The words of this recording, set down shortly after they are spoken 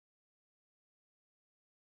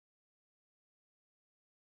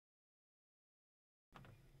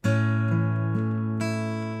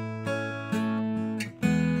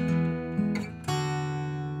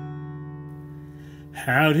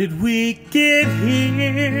How did we get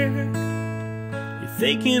here? You're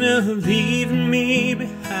thinking of leaving me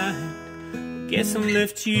behind. Guess I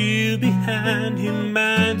left you behind in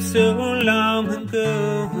mind so long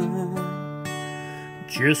ago.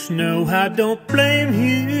 Just know I don't blame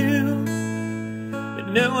you, but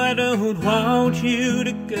no, I don't want you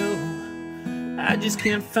to go. I just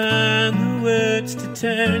can't find the words to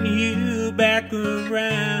turn you back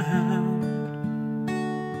around.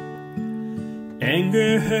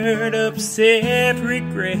 Anger, hurt, upset,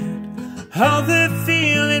 regret, all the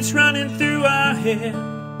feelings running through our head.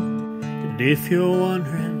 And if you're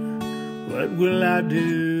wondering, what will I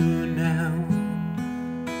do now?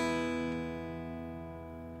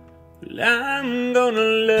 Well, I'm gonna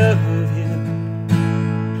love you,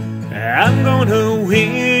 I'm gonna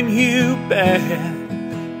win you back.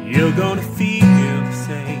 You're gonna feel the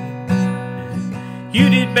same you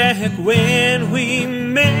did back when we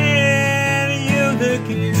met. Look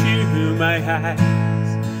into my eyes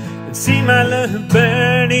and see my love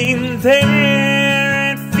burning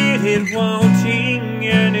there, and feel it wanting,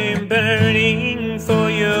 yearning, burning for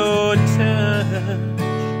your touch.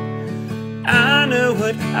 I know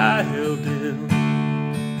what I'll do.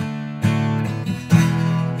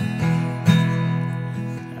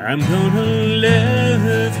 I'm gonna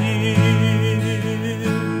love you.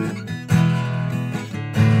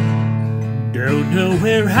 Don't know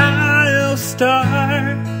where I'll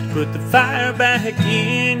start, put the fire back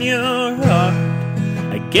in your heart.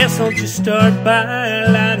 I guess I'll just start by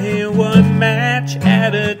lighting one match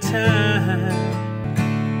at a time.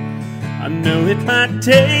 I know it might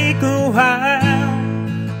take a while,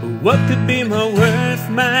 but what could be more worth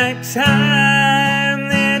my time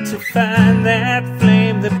than to find that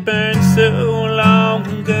flame that burned so long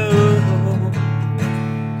ago?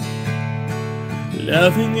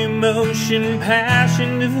 Loving, emotion,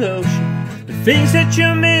 passion, devotion, the things that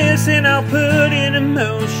you're missing I'll put in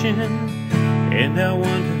motion. And I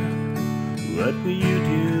wonder, what will you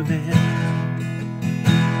do then?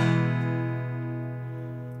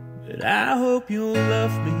 But I hope you'll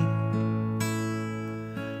love me,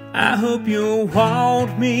 I hope you'll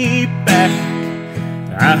want me back.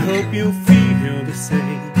 I hope you'll feel the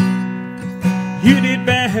same you did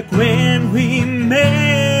back when we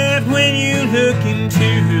met. When you look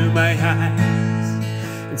into my eyes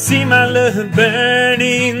and see my love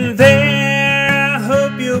burning there, I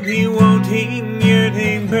hope you'll be wanting,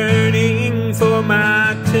 yearning, burning for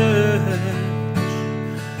my touch.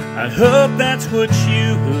 I hope that's what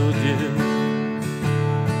you will do,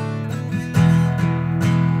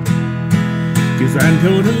 'cause I'm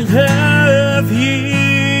gonna love you.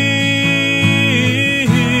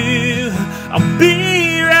 I'll be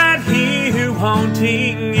right here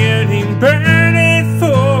wanting, yearning, burning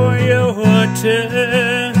for your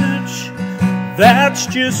touch. That's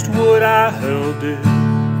just what I'll do.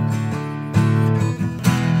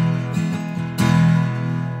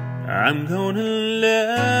 I'm gonna love